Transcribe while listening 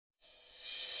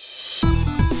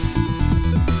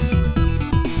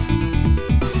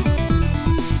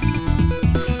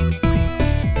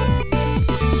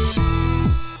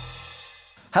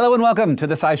Hello and welcome to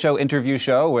the SciShow interview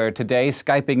show, where today,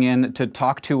 Skyping in to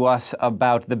talk to us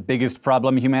about the biggest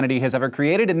problem humanity has ever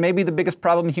created, and maybe the biggest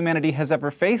problem humanity has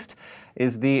ever faced,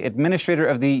 is the Administrator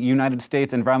of the United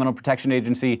States Environmental Protection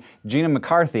Agency, Gina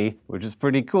McCarthy, which is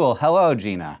pretty cool. Hello,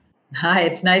 Gina. Hi,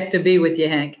 it's nice to be with you,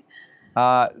 Hank.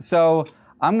 So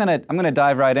I'm gonna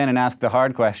dive right in and ask the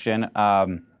hard question.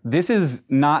 This is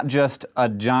not just a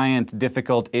giant,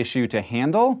 difficult issue to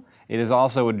handle. It is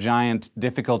also a giant,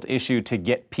 difficult issue to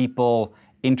get people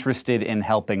interested in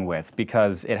helping with,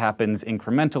 because it happens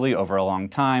incrementally over a long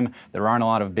time. There aren't a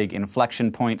lot of big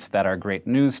inflection points that are great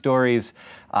news stories.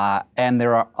 And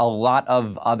there are a lot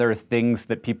of other things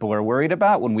that people are worried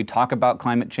about when we talk about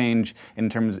climate change in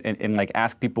terms, and like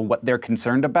ask people what they're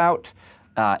concerned about.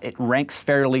 It ranks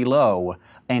fairly low,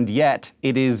 and yet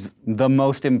it is the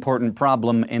most important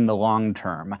problem in the long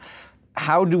term.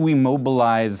 How do we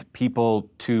mobilize people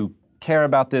to care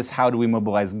about this? How do we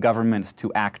mobilize governments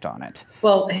to act on it?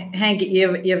 Well, Hank,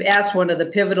 you've asked one of the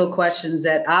pivotal questions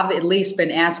that I've at least been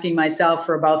asking myself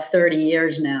for about 30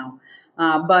 years now.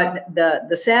 But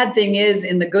the sad thing is,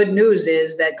 and the good news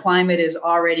is, that climate is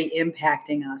already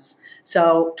impacting us.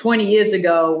 So 20 years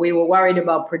ago, we were worried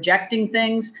about projecting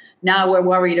things. Now we're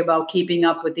worried about keeping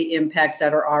up with the impacts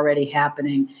that are already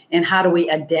happening. And how do we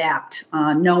adapt,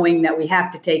 knowing that we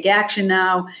have to take action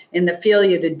now, and the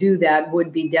failure to do that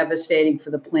would be devastating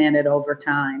for the planet over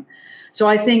time. So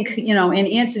I think, in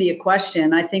answer to your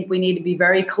question, I think we need to be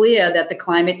very clear that the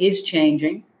climate is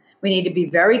changing. We need to be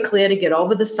very clear to get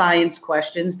over the science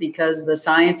questions, because the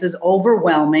science is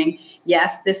overwhelming.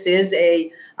 Yes, this is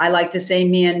I like to say,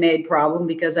 man-made problem,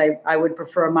 because I would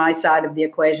prefer my side of the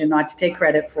equation not to take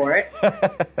credit for it.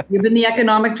 You've been the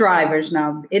economic drivers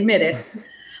now, admit it.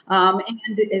 And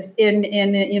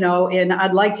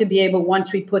I'd like to be able,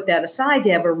 once we put that aside, to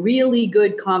have a really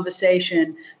good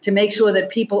conversation to make sure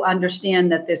that people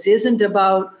understand that this isn't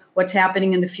about what's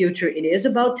happening in the future. It is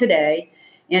about today.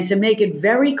 And to make it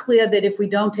very clear that if we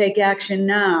don't take action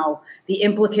now, the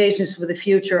implications for the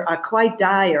future are quite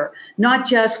dire, not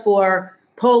just for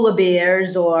polar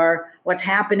bears or what's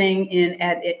happening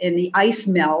in the ice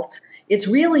melt. It's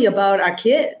really about our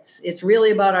kids. It's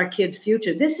really about our kids'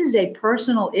 future. This is a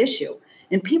personal issue,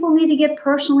 and people need to get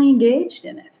personally engaged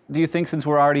in it. Do you think, since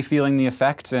we're already feeling the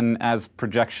effects, and as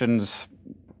projections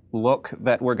look,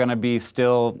 that we're going to be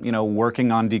still, working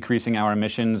on decreasing our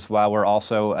emissions while we're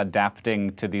also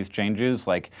adapting to these changes?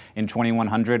 Like in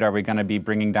 2100, are we going to be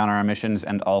bringing down our emissions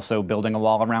and also building a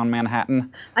wall around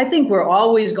Manhattan? I think we're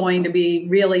always going to be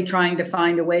really trying to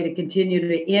find a way to continue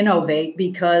to innovate,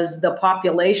 because the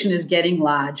population is getting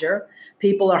larger.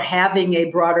 People are having a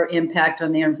broader impact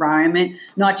on the environment,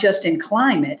 not just in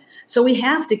climate. So we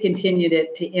have to continue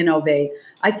to innovate.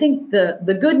 I think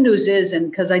the good news is, and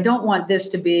because I don't want this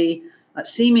to be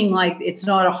seeming like it's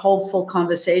not a hopeful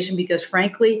conversation, because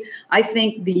frankly, I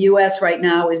think the U.S. right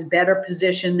now is better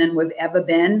positioned than we've ever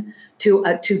been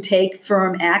to take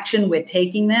firm action. We're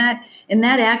taking that, and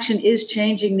that action is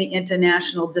changing the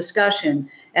international discussion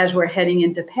as we're heading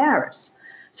into Paris.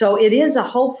 So it is a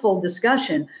hopeful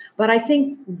discussion, but I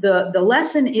think the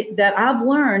lesson that I've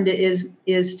learned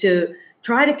is to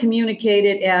try to communicate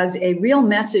it as a real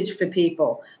message for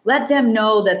people. Let them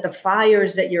know that the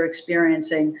fires that you're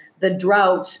experiencing, the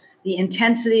droughts, the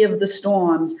intensity of the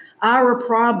storms are a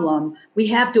problem. We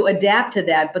have to adapt to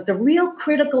that. But the real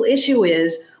critical issue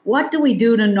is, what do we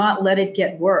do to not let it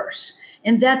get worse?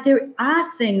 And that there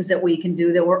are things that we can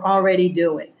do that we're already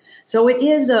doing. So it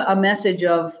is a message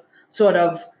of sort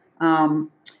of an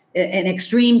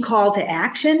extreme call to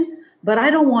action. But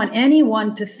I don't want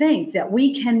anyone to think that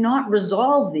we cannot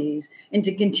resolve these and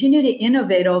to continue to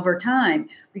innovate over time.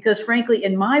 Because frankly,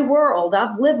 in my world,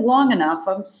 I've lived long enough.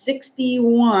 I'm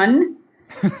 61.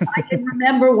 I can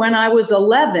remember when I was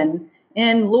 11,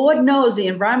 and Lord knows the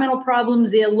environmental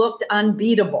problems there looked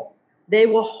unbeatable. They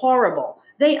were horrible.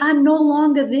 They are no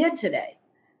longer there today.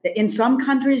 In some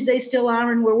countries, they still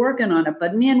are, and we're working on it.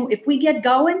 But man, if we get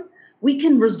going, we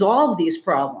can resolve these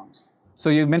problems. So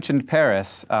you mentioned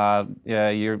Paris.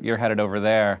 You're headed over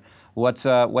there. What's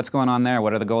going on there?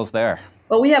 What are the goals there?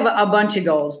 Well, we have a bunch of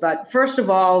goals. But first of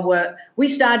all, we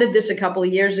started this a couple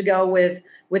of years ago with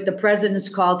the president's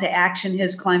call to action,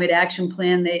 his climate action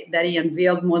plan that he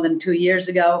unveiled more than 2 years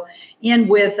ago, and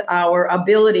with our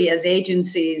ability as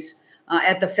agencies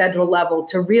at the federal level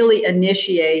to really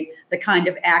initiate the kind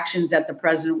of actions that the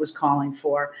president was calling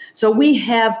for. So we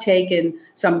have taken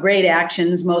some great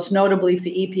actions, most notably for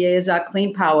EPA is our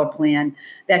Clean Power Plan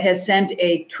that has sent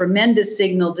a tremendous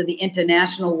signal to the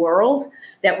international world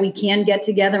that we can get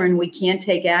together and we can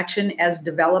take action as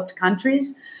developed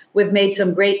countries. We've made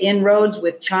some great inroads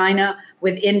with China,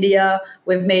 with India.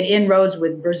 We've made inroads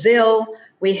with Brazil.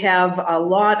 We have a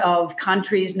lot of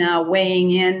countries now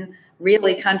weighing in,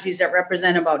 really countries that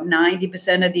represent about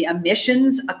 90% of the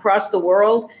emissions across the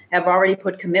world have already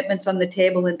put commitments on the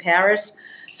table in Paris.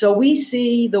 So we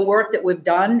see the work that we've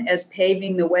done as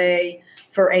paving the way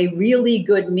for a really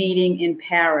good meeting in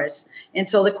Paris. And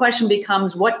so the question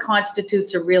becomes, what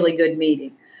constitutes a really good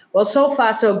meeting? Well, so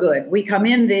far, so good. We come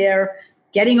in there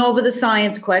getting over the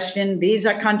science question. These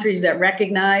are countries that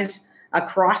recognize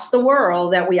across the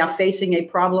world that we are facing a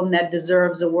problem that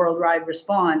deserves a worldwide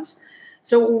response.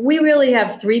 So we really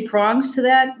have three prongs to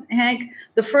that, Hank.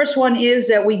 The first one is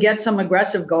that we get some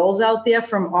aggressive goals out there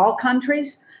from all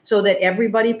countries so that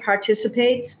everybody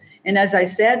participates. And as I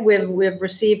said, we've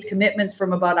received commitments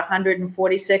from about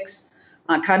 146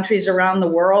 countries around the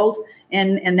world,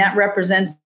 and that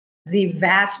represents the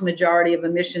vast majority of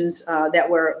emissions that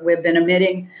we've been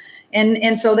emitting.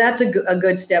 And so that's a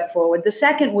good step forward. The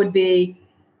second would be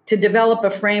to develop a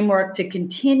framework to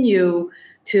continue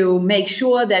to make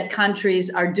sure that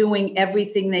countries are doing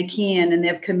everything they can and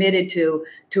they've committed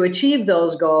to achieve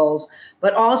those goals,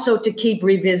 but also to keep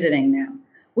revisiting them.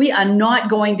 We are not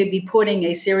going to be putting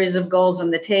a series of goals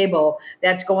on the table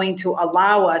that's going to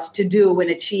allow us to do and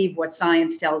achieve what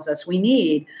science tells us we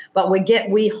need. But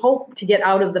we hope to get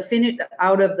out of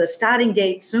the starting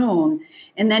gate soon,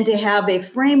 and then to have a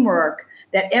framework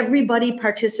that everybody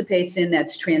participates in,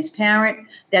 that's transparent,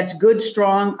 that's good,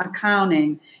 strong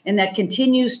accounting, and that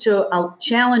continues to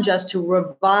challenge us to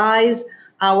revise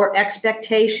our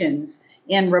expectations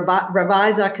and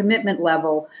revise our commitment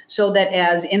level so that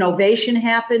as innovation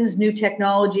happens, new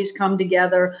technologies come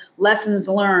together, lessons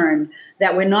learned,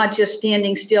 that we're not just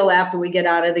standing still after we get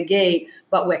out of the gate,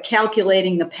 but we're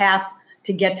calculating the path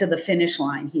to get to the finish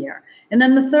line here. And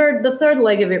then the third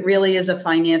leg of it really is a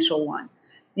financial one.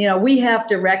 You know, we have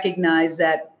to recognize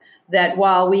that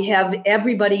while we have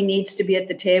everybody needs to be at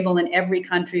the table and every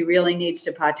country really needs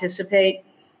to participate,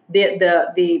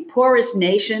 the poorest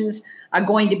nations are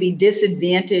going to be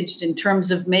disadvantaged in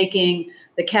terms of making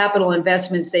the capital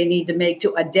investments they need to make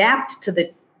to adapt to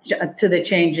the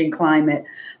changing climate,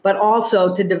 but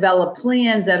also to develop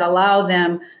plans that allow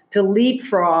them to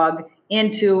leapfrog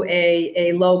into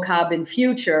a low carbon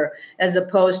future, as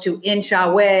opposed to inch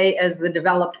our way as the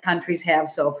developed countries have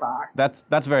so far.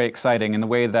 That's very exciting in the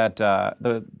way that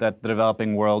the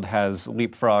developing world has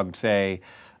leapfrogged, say,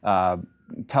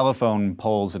 telephone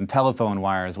poles and telephone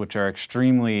wires, which are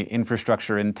extremely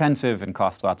infrastructure intensive and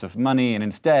cost lots of money, and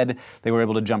instead they were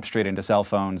able to jump straight into cell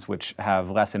phones, which have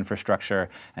less infrastructure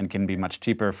and can be much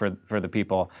cheaper for the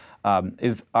people.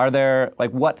 Are there,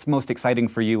 like, what's most exciting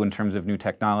for you in terms of new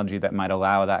technology that might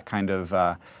allow that kind of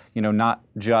not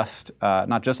just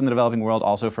in the developing world,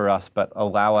 also for us, but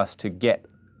allow us to get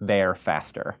there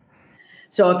faster?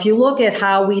 So if you look at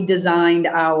how we designed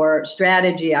our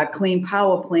strategy, our Clean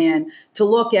Power Plan, to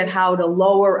look at how to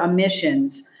lower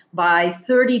emissions by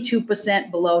 32%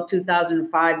 below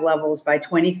 2005 levels by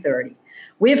 2030,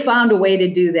 we've found a way to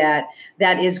do that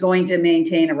is going to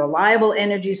maintain a reliable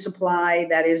energy supply,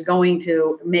 that is going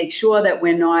to make sure that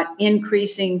we're not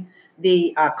increasing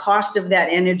the cost of that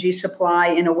energy supply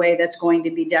in a way that's going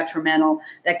to be detrimental,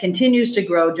 that continues to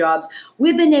grow jobs.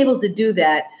 We've been able to do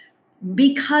that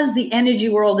because the energy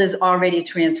world is already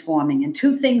transforming, and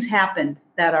two things happened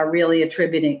that are really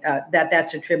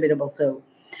that's attributable to.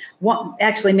 One,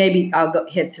 actually, maybe I'll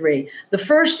hit three. The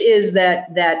first is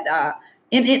that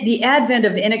the advent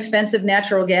of inexpensive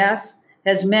natural gas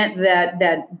has meant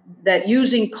that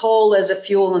using coal as a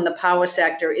fuel in the power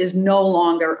sector is no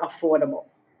longer affordable.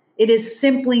 It is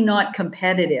simply not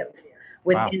competitive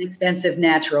with inexpensive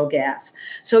natural gas.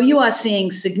 So you are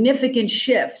seeing significant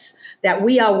shifts that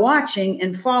we are watching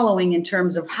and following in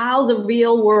terms of how the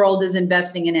real world is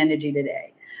investing in energy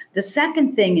today. The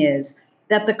second thing is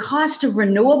that the cost of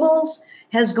renewables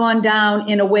has gone down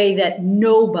in a way that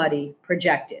nobody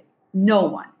projected, no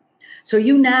one. So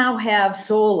you now have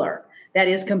solar that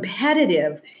is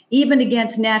competitive even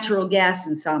against natural gas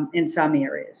in some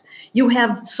areas. You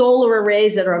have solar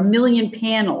arrays that are 1 million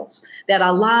panels, that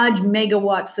are large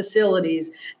megawatt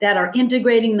facilities that are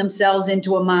integrating themselves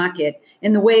into a market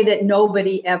in the way that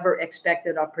nobody ever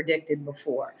expected or predicted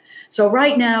before. So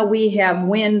right now we have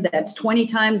wind that's 20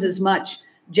 times as much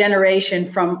generation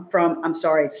from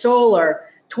solar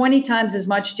 20 times as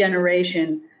much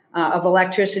generation of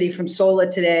electricity from solar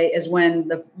today as when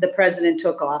the president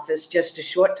took office just a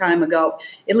short time ago,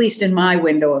 at least in my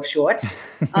window of short.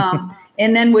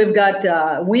 And then we've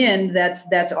got wind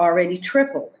that's already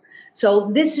tripled.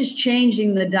 So this is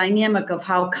changing the dynamic of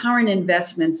how current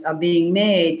investments are being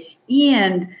made.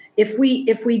 And if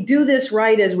we do this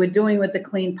right, as we're doing with the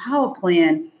Clean Power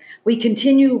Plan, we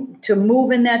continue to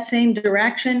move in that same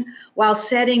direction while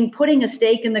putting a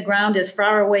stake in the ground as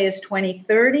far away as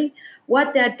 2030.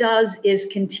 What that does is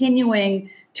continuing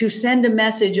to send a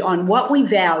message on what we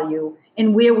value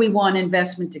and where we want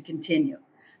investment to continue.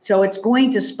 So it's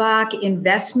going to spark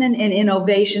investment and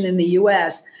innovation in the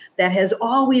U.S. that has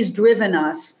always driven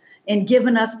us and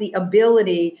given us the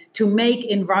ability to make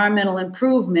environmental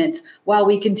improvements while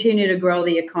we continue to grow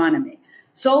the economy.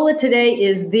 Solar today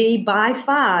is by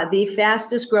far the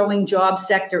fastest growing job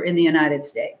sector in the United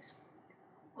States.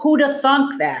 Who'd have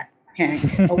thunk that, Hank,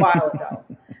 a while ago?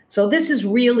 So this is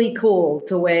really cool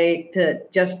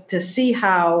to see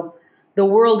how the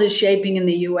world is shaping in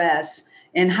the U.S.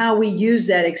 and how we use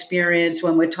that experience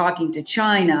when we're talking to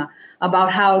China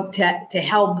about how to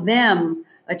help them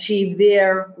achieve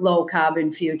their low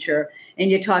carbon future. And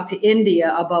you talk to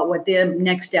India about what their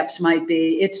next steps might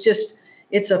be.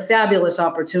 It's a fabulous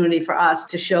opportunity for us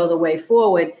to show the way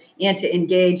forward and to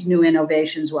engage new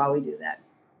innovations while we do that.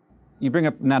 You bring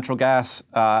up natural gas.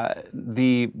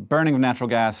 The burning of natural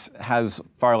gas has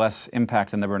far less impact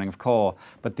than the burning of coal,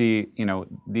 but the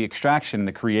extraction,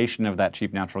 the creation of that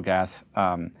cheap natural gas,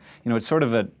 it's sort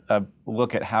of a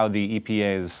look at how the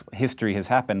EPA's history has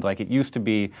happened. Like, it used to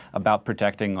be about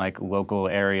protecting like local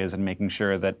areas and making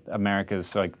sure that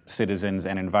America's citizens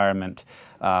and environment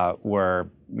were,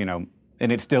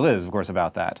 and it still is, of course,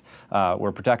 about that,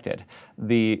 were protected.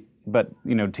 But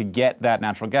to get that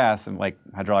natural gas, and like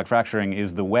hydraulic fracturing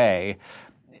is the way.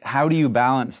 How do you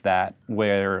balance that,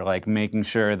 where like making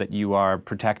sure that you are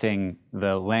protecting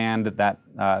the land that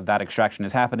that extraction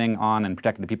is happening on and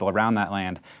protecting the people around that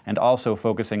land, and also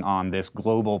focusing on this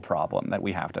global problem that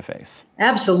we have to face?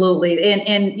 Absolutely, and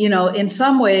in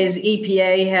some ways,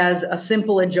 EPA has a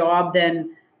simpler job than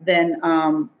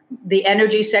the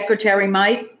Energy Secretary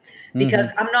might.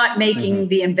 Because I'm not making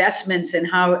the investments in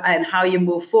how you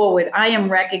move forward. I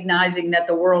am recognizing that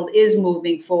the world is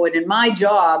moving forward, and my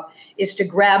job is to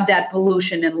grab that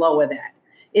pollution and lower that.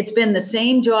 It's been the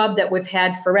same job that we've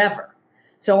had forever.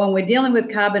 So when we're dealing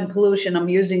with carbon pollution, I'm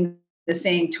using the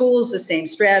same tools, the same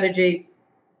strategy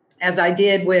as I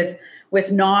did with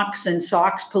NOx and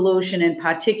SOx pollution and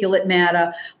particulate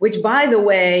matter, which, by the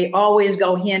way, always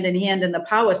go hand in hand in the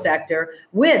power sector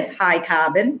with high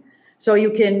carbon. So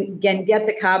you can get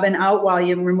the carbon out while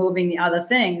you're removing the other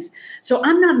things. So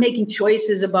I'm not making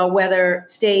choices about whether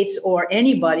states or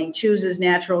anybody chooses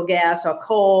natural gas or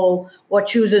coal or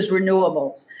chooses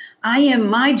renewables.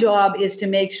 My job is to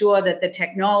make sure that the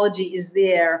technology is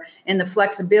there and the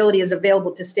flexibility is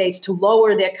available to states to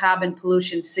lower their carbon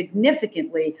pollution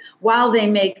significantly while they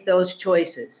make those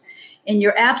choices. And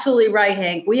you're absolutely right,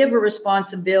 Hank. We have a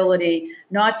responsibility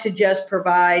not to just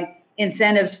provide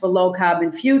incentives for low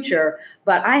carbon future,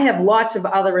 but I have lots of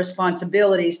other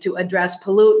responsibilities to address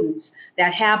pollutants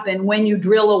that happen when you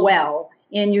drill a well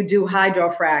and you do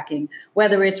hydrofracking,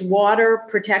 whether it's water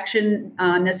protection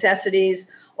necessities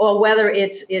or whether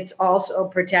it's also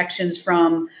protections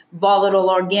from volatile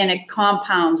organic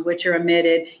compounds which are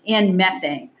emitted and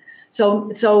methane.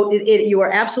 So you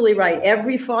are absolutely right.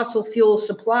 Every fossil fuel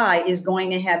supply is going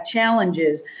to have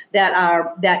challenges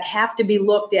that have to be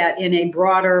looked at in a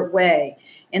broader way.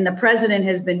 And the president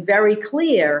has been very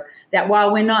clear that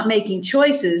while we're not making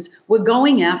choices, we're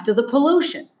going after the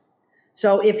pollution.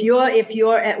 So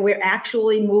we're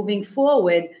actually moving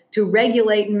forward to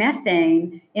regulate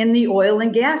methane in the oil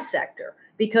and gas sector,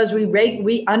 because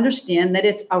we understand that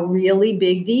it's a really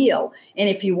big deal. And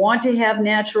if you want to have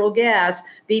natural gas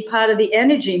be part of the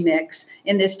energy mix,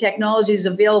 and this technology is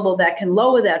available that can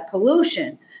lower that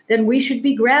pollution, then we should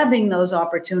be grabbing those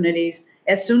opportunities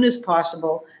as soon as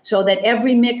possible so that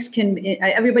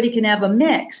everybody can have a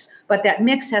mix, but that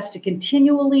mix has to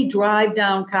continually drive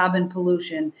down carbon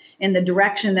pollution in the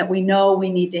direction that we know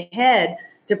we need to head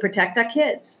to protect our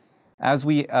kids. As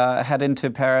we head into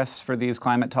Paris for these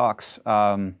climate talks,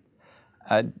 are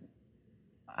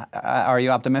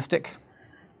you optimistic?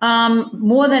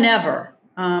 More than ever.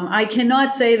 I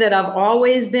cannot say that I've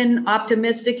always been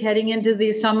optimistic heading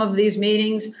into some of these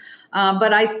meetings,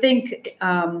 but I think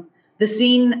the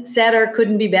scene setter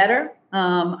couldn't be better.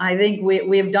 I think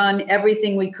we've done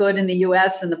everything we could in the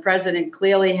U.S., and the president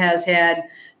clearly has had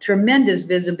tremendous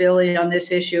visibility on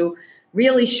this issue.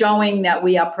 really showing that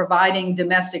we are providing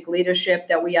domestic leadership,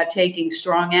 that we are taking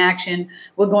strong action.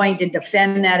 We're going to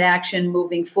defend that action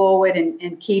moving forward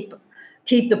and keep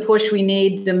the push we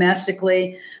need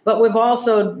domestically. But we've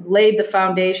also laid the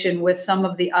foundation with some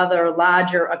of the other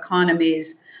larger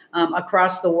economies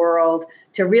across the world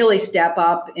to really step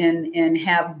up and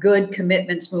have good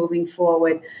commitments moving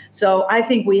forward. So I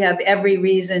think we have every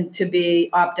reason to be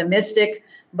optimistic,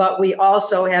 but we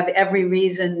also have every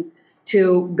reason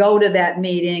to go to that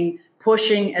meeting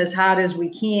pushing as hard as we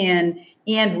can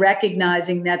and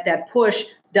recognizing that that push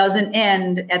doesn't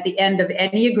end at the end of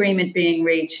any agreement being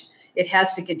reached. It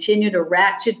has to continue to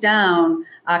ratchet down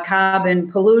our carbon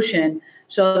pollution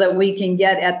so that we can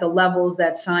get at the levels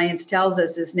that science tells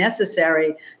us is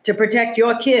necessary to protect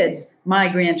your kids, my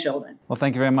grandchildren. Well,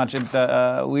 thank you very much.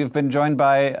 We've been joined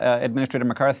by Administrator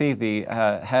McCarthy, the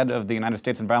head of the United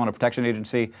States Environmental Protection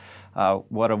Agency.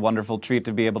 What a wonderful treat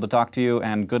to be able to talk to you,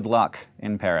 and good luck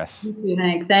in Paris.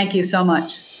 Thank you so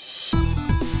much.